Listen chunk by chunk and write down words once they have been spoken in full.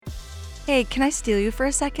Hey, can I steal you for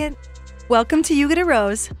a second? Welcome to You Get a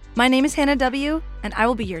Rose. My name is Hannah W., and I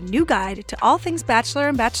will be your new guide to all things Bachelor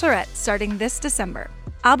and Bachelorette starting this December.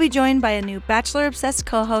 I'll be joined by a new Bachelor-obsessed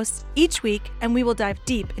co-host each week, and we will dive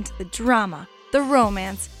deep into the drama, the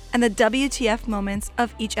romance, and the WTF moments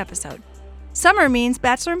of each episode. Summer means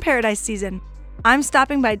Bachelor in Paradise season. I'm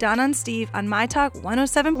stopping by Donna and Steve on My Talk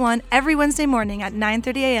 107.1 every Wednesday morning at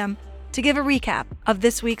 9:30 a.m. to give a recap of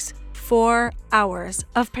this week's 4 hours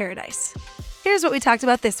of paradise. Here's what we talked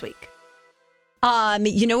about this week.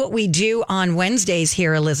 You know what we do on Wednesdays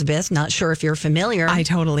here, Elizabeth? Not sure if you're familiar. I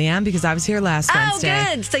totally am because I was here last Wednesday.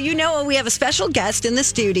 Oh, good. So you know we have a special guest in the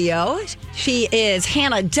studio. She is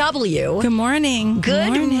Hannah W. Good morning. Good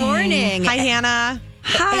morning. Hi, Hannah.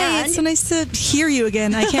 Hi, it's so nice to hear you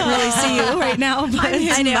again. I can't really see you right now, but I'm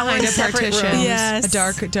hidden behind a partition. Yes.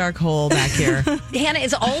 A dark hole back here. Hannah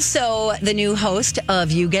is also the new host of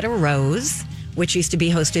You Get a Rose, which used to be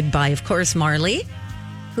hosted by, of course, Marley,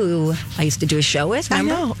 who I used to do a show with.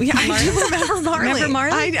 Remember? I know. Yeah, I do remember Marley. Remember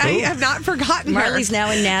Marley? I have not forgotten Marley's her. now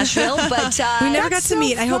in Nashville, but we never got to so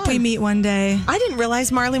meet. I hope we fun. meet one day. I didn't realize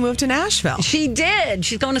Marley moved to Nashville. she did.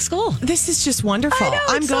 She's going to school. This is just wonderful. I know,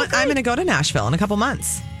 I'm it's so going. great. I'm going to go to Nashville in a couple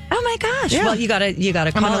months. Oh my gosh! Yeah. Well, you gotta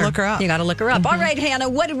call gonna her. look her up. You gotta look her up. All right, Hannah.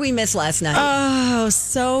 What did we miss last night? Oh,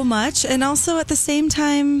 so much. And also at the same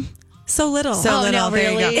time, so little. So little. no,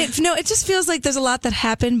 There you go. really? It just feels like there's a lot that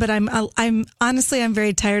happened, but I'm honestly, I'm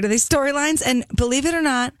very tired of these storylines. And believe it or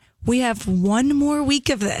not, we have one more week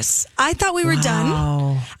of this. I thought we were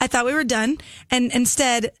done. And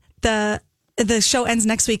instead, the show ends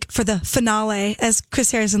next week for the finale, as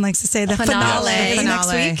Chris Harrison likes to say, the finale is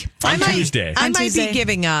next week. On Tuesday. I On might Tuesday. be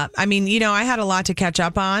giving up. I mean, I had a lot to catch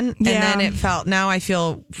up on, and Yeah. then now I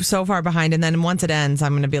feel so far behind. And then once it ends,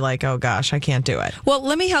 I'm going to be like, oh gosh, I can't do it. Well,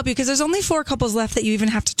 let me help you because there's only 4 couples left that you even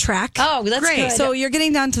have to track. Oh, that's Great. good. So you're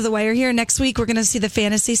getting down to the wire here. Next week, we're going to see the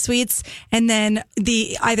fantasy suites and then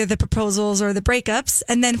either the proposals or the breakups,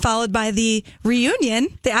 and then followed by the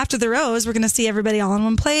reunion, the after the rose. We're going to see everybody all in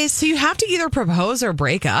one place. So you have to either propose or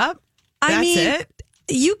break up. That's it.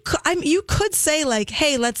 You could say like,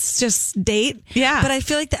 hey, let's just date. Yeah. But I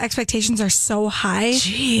feel like the expectations are so high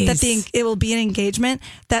Jeez. that it will be an engagement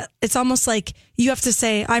that it's almost like you have to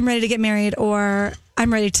say, I'm ready to get married or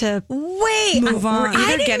I'm ready to move on. We're I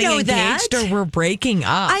either didn't getting know engaged that. or we're breaking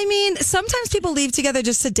up. I mean, sometimes people leave together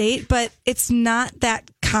just to date, but it's not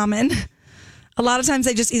that common. A lot of times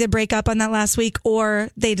they just either break up on that last week or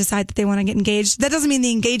they decide that they want to get engaged. That doesn't mean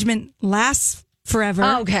the engagement lasts forever.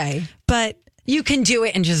 Okay. But You can do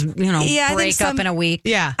it and just, I think break up in a week.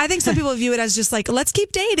 yeah. I think some people view it as just like, let's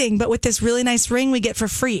keep dating, but with this really nice ring we get for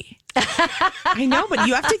free. I know, but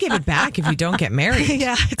you have to give it back if you don't get married.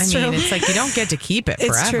 Yeah, it's I mean, true. it's like you don't get to keep it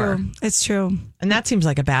forever. It's true. It's true. And that seems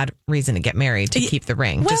like a bad reason to get married, to keep the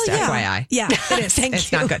ring. Just FYI. Yeah, it is.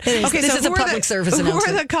 It's not good. It is. Okay, This so is a who are public service Who are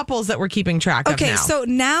announcement. the couples that we're keeping track of Okay, now? so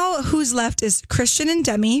now who's left is Christian and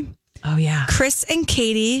Demi, oh, yeah. Chris and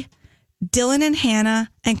Katie, Dylan and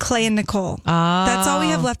Hannah, and Clay and Nicole. That's all we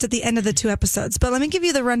have left at the end of the 2 episodes. But let me give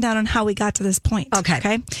you the rundown on how we got to this point.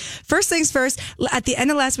 Okay. First things first, at the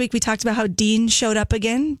end of last week, we talked about how Dean showed up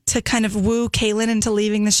again to kind of woo Kaylin into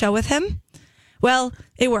leaving the show with him. Well,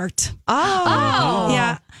 it worked. Oh.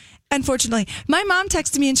 Yeah. Unfortunately, my mom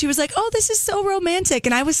texted me and she was like, oh, this is so romantic.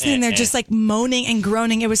 And I was sitting there just like moaning and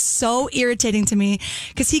groaning. It was so irritating to me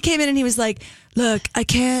because he came in and he was like, look, I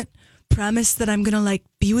can't promise that I'm going to like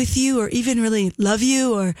be with you or even really love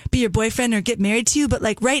you or be your boyfriend or get married to you. But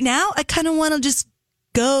like right now, I kind of want to just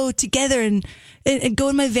go together and go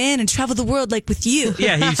in my van and travel the world like with you.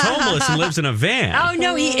 Yeah, he's homeless and lives in a van. Oh,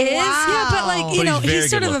 no, he is? Yeah, but like, But he's very he's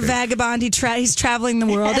sort good of a looking. vagabond. He's traveling the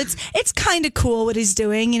world. It's kind of cool what he's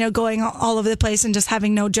doing, going all over the place and just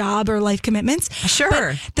having no job or life commitments. Sure.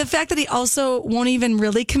 But the fact that he also won't even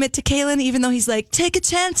really commit to Kaylin, even though he's like, take a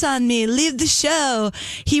chance on me, leave the show.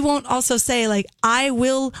 He won't also say like, I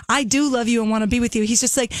do love you and want to be with you. He's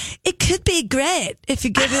just like, it could be great if you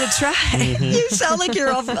give it a try. You sound like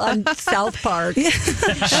you're off on South Park. She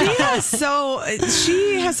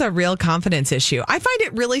has a real confidence issue. I find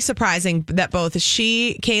it really surprising that both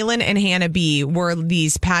Kaylin and Hannah B were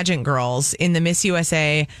these pageant girls in the Miss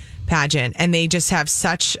USA pageant, and they just have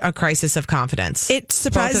such a crisis of confidence. It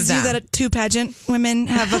surprises you that 2 pageant women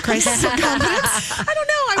have a crisis of confidence? I don't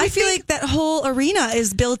know. I feel like that whole arena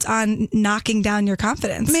is built on knocking down your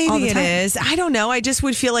confidence. all Maybe the it time. is. I don't know. I just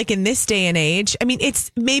would feel like in this day and age, I mean, it's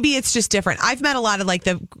just different. I've met a lot of like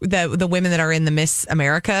the women that are in the Miss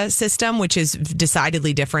America system, which is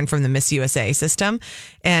decidedly different from the Miss USA system,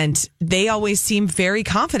 and they always seem very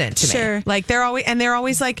confident to me. Sure. Like they're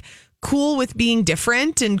always like cool with being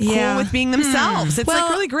different and cool with being themselves. It's like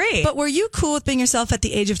really great. But were you cool with being yourself at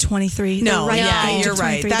the age of 23? No, Age you're of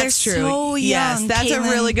right. 23. That's They're true. So young, yes, that's Caitlin.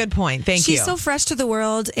 a really good point. Thank you. She's so fresh to the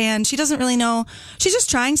world, and she doesn't really know. She's just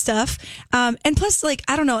trying stuff. And plus, like,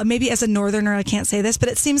 I don't know, maybe as a northerner, I can't say this, but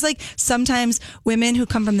it seems like sometimes women who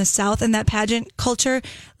come from the South and that pageant culture,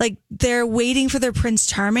 like, they're waiting for their Prince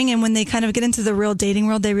Charming, and when they kind of get into the real dating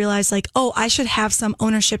world, they realize, like, oh, I should have some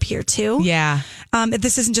ownership here too. Yeah.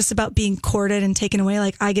 This isn't just about being courted and taken away.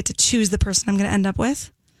 Like, I get to choose the person I'm going to end up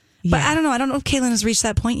with. But I don't know. I don't know if Caitlin has reached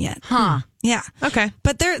that point yet. Huh. Yeah. Okay.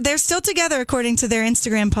 But they're still together according to their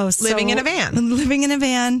Instagram posts. Living in a van. Living in a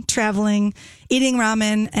van, traveling, eating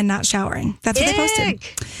ramen, and not showering. That's what they posted.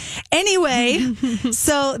 Anyway,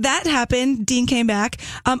 so that happened. Dean came back.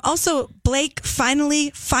 Also, Blake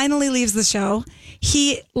finally leaves the show.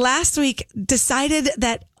 He last week decided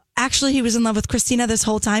that actually he was in love with Christina this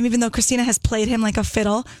whole time, even though Christina has played him like a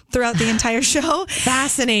fiddle throughout the entire show.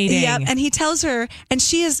 Fascinating. Yep. And he tells her, and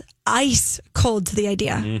she is ice cold to the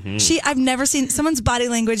idea. I've never seen someone's body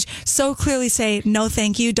language so clearly say, no,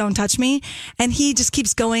 thank you, don't touch me. And he just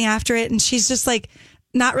keeps going after it. And she's just like,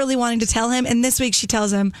 not really wanting to tell him. And this week she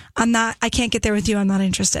tells him, I can't get there with you. I'm not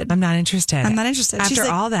interested. I'm not interested. After She's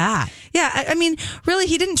like, all that. Yeah. I mean, really,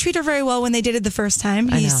 he didn't treat her very well when they dated the first time.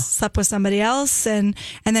 He slept with somebody else. And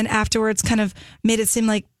then afterwards kind of made it seem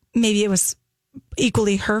like maybe it was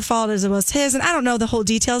equally her fault as it was his. And I don't know the whole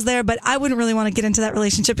details there, but I wouldn't really want to get into that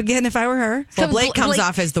relationship again if I were her. Well, Blake comes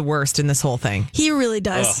off as the worst in this whole thing. He really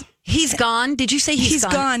does. He's gone. Did you say he's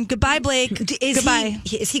gone? Goodbye, Blake. Goodbye.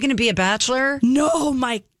 Is he going to be a bachelor? No,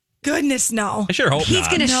 my goodness, no. I sure hope He's not.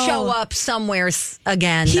 going to show up somewhere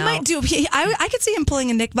again. He might do. I could see him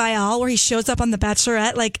pulling a Nick Viall where he shows up on The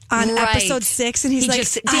Bachelorette, like on episode 6, and he's like,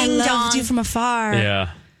 just I ding loved dong. you from afar.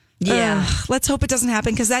 Yeah. Yeah. Let's hope it doesn't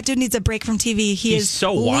happen because that dude needs a break from TV. He's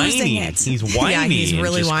so losing whiny. it. He's whiny. Yeah, he's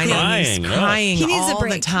really and just whiny. Crying. He's crying He needs all a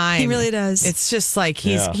break. the time. He really does. It's just like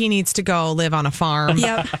he needs to go live on a farm.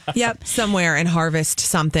 Yep. Somewhere and harvest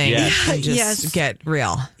something Yes. and just Yes. get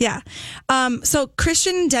real. Yeah. So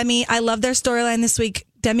Christian and Demi, I love their storyline this week.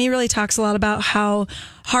 Demi really talks a lot about how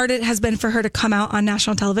hard it has been for her to come out on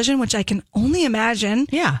national television, which I can only imagine.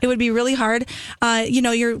 Yeah. It would be really hard.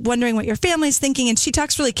 You're wondering what your family's thinking, and she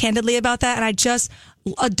talks really candidly about that, and I just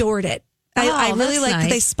adored it. I really that's like that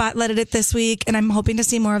they nice. spotlighted it this week, and I'm hoping to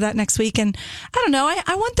see more of that next week. And I don't know,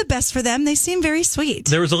 I want the best for them. They seem very sweet.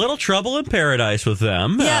 There was a little trouble in paradise with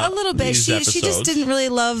them. Yeah, a little bit. these She just episodes. didn't really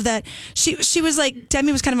love that. She was like,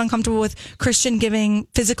 Demi was kind of uncomfortable with Christian giving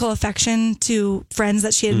physical affection to friends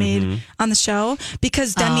that she had made on the show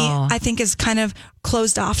because Demi, I think, is kind of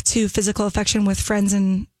closed off to physical affection with friends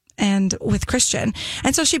and with Christian.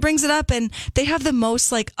 And so she brings it up and they have the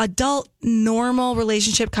most like adult, normal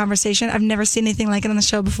relationship conversation. I've never seen anything like it on the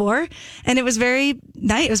show before. And it was very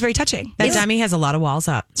nice. It was very touching. And Demi has a lot of walls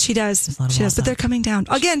up. She does. She does. But they're coming down.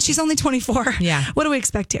 Again, she's only 24. Yeah. What do we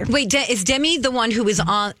expect here? Wait, is Demi the one who was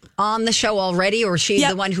on the show already, or she's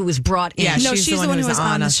the one who was brought in? Yeah, No, she's the one who was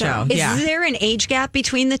on the show. Is Yeah. there an age gap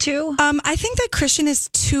between the two? I think that Christian is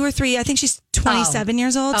 2 or 3. I think she's 27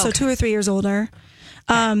 years old, so 2 or 3 years older.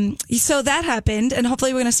 So that happened, and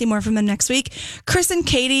hopefully we're going to see more from them next week. Chris and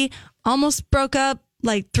Katie almost broke up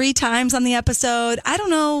like 3 times on the episode. I don't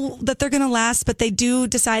know that they're going to last, but they do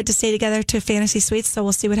decide to stay together to Fantasy Suites, so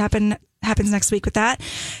we'll see what happens next week with that.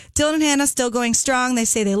 Dylan and Hannah still going strong. They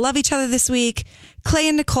say they love each other this week. Clay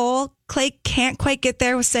and Nicole. Clay can't quite get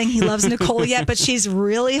there with saying he loves Nicole yet, but she's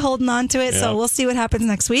really holding on to it, so we'll see what happens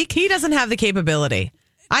next week. He doesn't have the capability.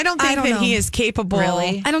 I don't think that he is capable.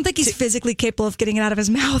 Really? I don't think he's physically capable of getting it out of his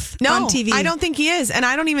mouth on TV. I don't think he is. And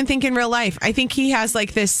I don't even think in real life. I think he has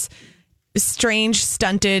like this strange,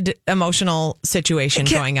 stunted emotional situation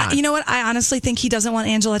going on. You know what? I honestly think he doesn't want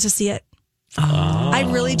Angela to see it. I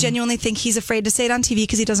really genuinely think he's afraid to say it on TV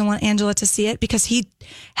because he doesn't want Angela to see it because he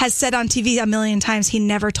has said on TV a million times he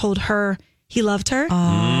never told her he loved her.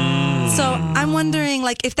 So I'm wondering,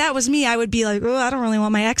 like, if that was me, I would be like, oh, I don't really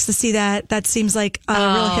want my ex to see that. That seems like a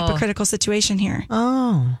really hypocritical situation here.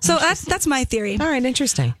 Oh. So that's my theory. All right,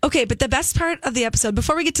 interesting. Okay, but the best part of the episode,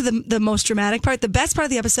 before we get to the most dramatic part, the best part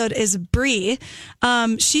of the episode is Bree.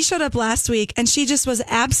 She showed up last week, and she just was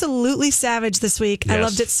absolutely savage this week. I Yes.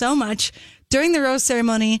 loved it so much. During the rose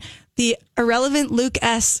ceremony, the irrelevant Luke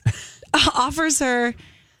S. offers her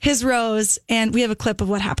his rose, and we have a clip of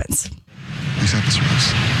what happens. Accept this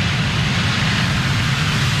rose.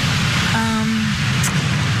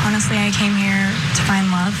 Honestly, I came here to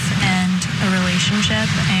find love and a relationship,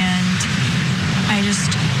 and I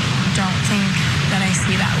just don't think that I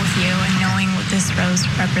see that with you. And knowing what this rose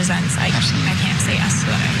represents, I can't say yes to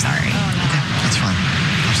that. I'm sorry. Okay, that's fine.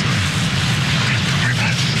 Absolutely.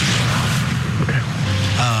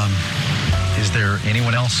 there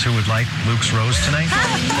anyone else who would like Luke's rose tonight?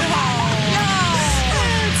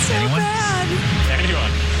 Anyone?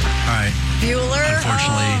 Anyone? All right. Bueller.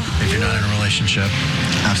 Unfortunately, if you're not in a relationship,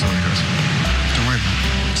 absolutely, Chris. Don't worry about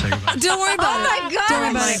it. Say goodbye. Don't worry about it. Oh my God, Don't worry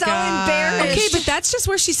I'm about it. so embarrassed. Okay, but that's just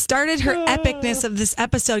where she started her epicness of this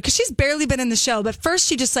episode because she's barely been in the show. But first,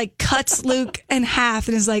 she just like cuts Luke in half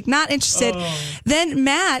and is like not interested. Then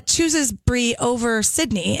Matt chooses Bree over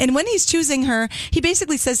Sydney, and when he's choosing her, he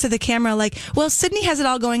basically says to the camera like, "Well, Sydney has it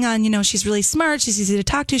all going on. You know, she's really smart. She's easy to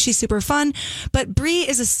talk to. She's super fun. But Bree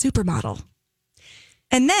is a supermodel."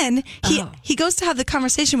 And then he goes to have the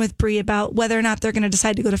conversation with Bree about whether or not they're going to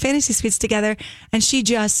decide to go to fantasy suites together, and she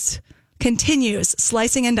just continues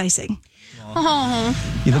slicing and dicing.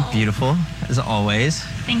 You look beautiful, as always.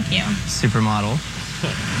 Thank you. Supermodel.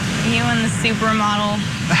 You and the supermodel.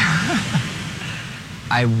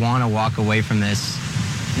 I want to walk away from this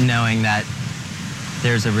knowing that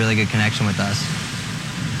there's a really good connection with us.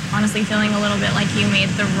 Honestly, feeling a little bit like you made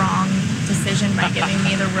the wrong decision by giving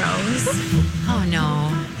me the rose. Oh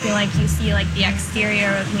no. I feel like you see like the exterior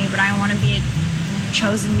of me, but I want to be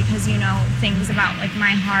chosen because you know things about like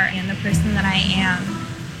my heart and the person that I am,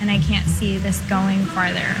 and I can't see this going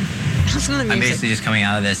farther. Listen to the I'm music. basically just coming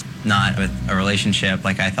out of this not with a relationship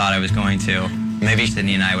like I thought I was going to. Maybe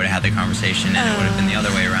Sydney and I would have had the conversation and it would have been the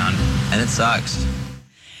other way around. And it sucks.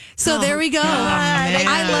 So there we go.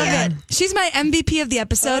 I love it. She's my MVP of the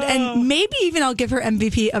episode, and maybe even I'll give her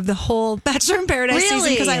MVP of the whole Bachelor in Paradise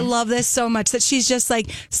season because I love this so much that she's just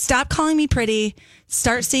like, stop calling me pretty.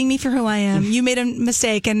 Start seeing me for who I am. You made a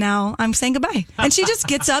mistake, and now I'm saying goodbye. And she just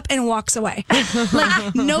gets up and walks away.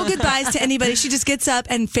 Like, no goodbyes to anybody. She just gets up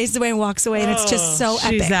and faces away and walks away, and it's just so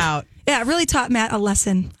epic. She's out. Yeah, it really taught Matt a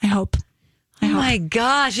lesson, I hope. Oh my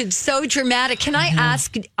gosh, it's so dramatic. Can I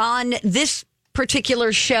ask, on this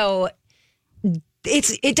particular show,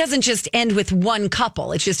 it doesn't just end with one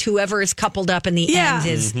couple. It's just whoever is coupled up in the end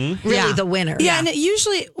is really the winner. Yeah, and it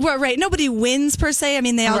usually, well, right, nobody wins per se. I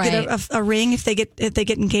mean, they all get a ring if they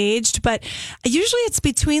get engaged, but usually it's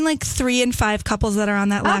between like 3 and 5 couples that are on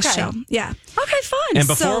that last show. Yeah. Okay, fun. And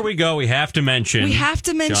before we go, we have to mention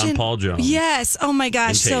John Paul Jones. Yes. Oh my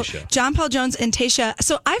gosh. So John Paul Jones and Tayshia.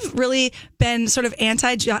 So I've really been sort of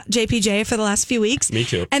anti JPJ for the last few weeks. Me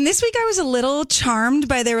too. And this week I was a little charmed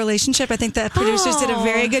by their relationship. I think the producers did a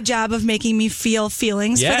very good job of making me feel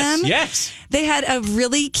feelings for them. Yes. They had a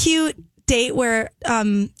really cute date where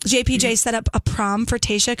JPJ set up a prom for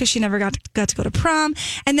Tayshia because she never got to go to prom,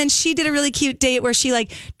 and then she did a really cute date where she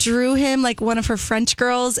like drew him like one of her French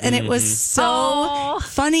girls, and it was so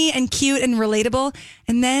funny and cute and relatable.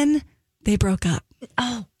 And then they broke up.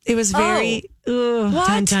 It was very What?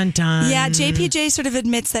 Dun, dun, dun. Yeah, JPJ sort of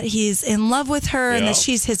admits that he's in love with her and that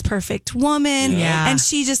she's his perfect woman. Yeah. And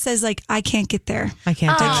she just says, like, I can't get there. I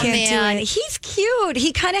can't do it. Man, he's cute.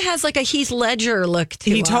 He kind of has like a Heath Ledger look to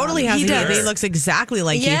him. He totally has. He looks exactly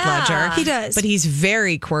like Heath Ledger. He does. But he's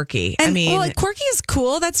very quirky. And, I mean, well, quirky is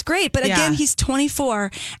cool. That's great. But again, he's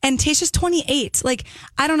 24 and Tayshia's 28. Like,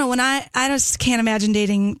 I don't know. When I just can't imagine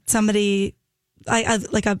dating somebody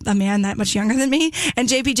like a man that much younger than me. And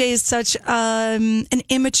JPJ is such an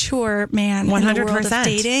immature man 100%. In the world of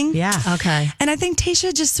dating. Yeah. Okay. And I think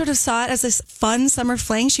Tayshia just sort of saw it as this fun summer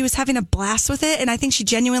fling. She was having a blast with it. And I think she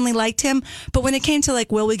genuinely liked him. But when it came to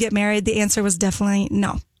like, will we get married? The answer was definitely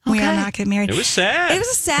no. We are not getting married. It was sad. It was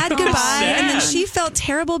a sad goodbye. And then she felt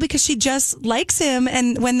terrible because she just likes him.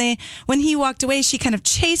 And when he walked away, she kind of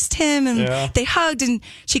chased him and they hugged and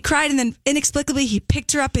she cried. And then inexplicably, he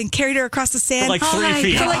picked her up and carried her across the sand. For like 3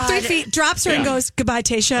 feet. For like 3 feet, drops her and goes, goodbye,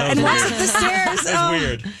 Tayshia. And walks up the stairs. That's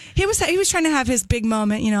weird. He was trying to have his big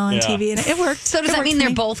moment, on TV. And it worked. So does that mean they're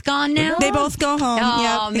both gone now? They both go home.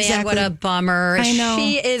 Oh, man, exactly. what a bummer. I know.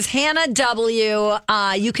 She is Hannah W.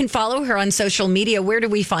 You can follow her on social media. Where do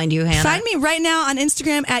we find you, Hannah? Find me right now on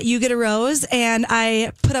Instagram at You Get a Rose, and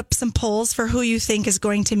I put up some polls for who you think is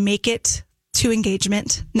going to make it to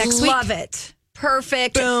engagement next week. Love it.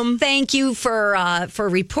 Perfect. Boom. Thank you for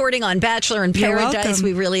reporting on Bachelor in You're Paradise. welcome.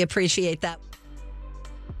 We really appreciate that.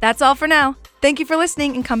 That's all for now. Thank you for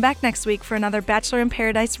listening, and come back next week for another Bachelor in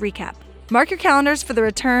Paradise recap. Mark your calendars for the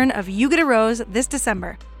return of You Get a Rose this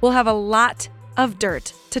December. We'll have a lot of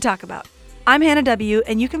dirt to talk about. I'm Hannah W.,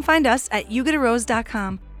 and you can find us at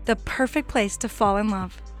yougetarose.com, the perfect place to fall in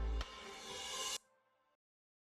love.